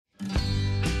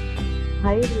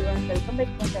Hi everyone, welcome back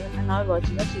to my channel and now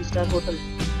watching a 3-star hotel.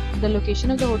 The location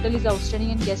of the hotel is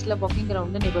outstanding and guests love walking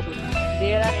around the neighborhood.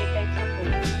 There are 8 types of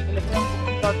rooms available on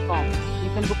booking.com. You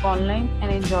can book online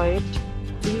and enjoy it.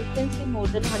 You can see more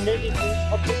than 100 reviews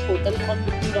of this hotel on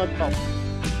booking.com.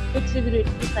 Its review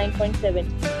rating is 9.7,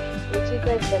 which is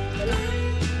exceptional.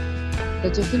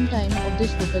 The check-in time of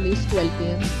this hotel is 12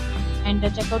 pm and the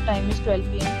checkout time is 12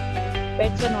 pm.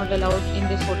 Pets are not allowed in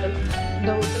this hotel.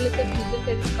 The hotel accepts major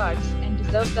credit cards and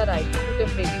reserves the right to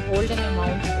temporarily hold an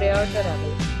amount prior to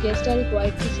arrival. Guests are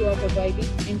required to show a photo ID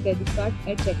and credit card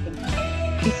at check-in.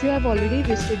 If you have already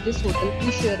visited this hotel,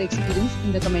 please share your experience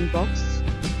in the comment box.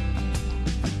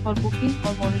 For booking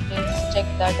or more details, check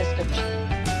the description.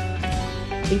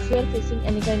 If you are facing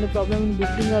any kind of problem in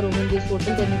booking a room in this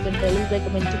hotel, then you can tell us by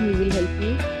commenting. We will help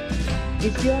you.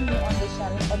 If you are new on this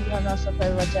channel or you have not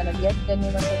subscribed our channel yet, then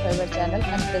you must subscribe our channel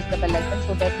and press the bell icon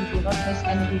so that you do not miss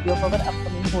any video of our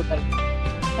upcoming hotel.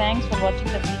 Thanks for watching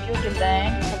the video till the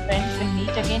end. So friends, will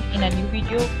meet again in a new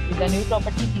video with a new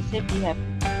property. Be safe, be happy.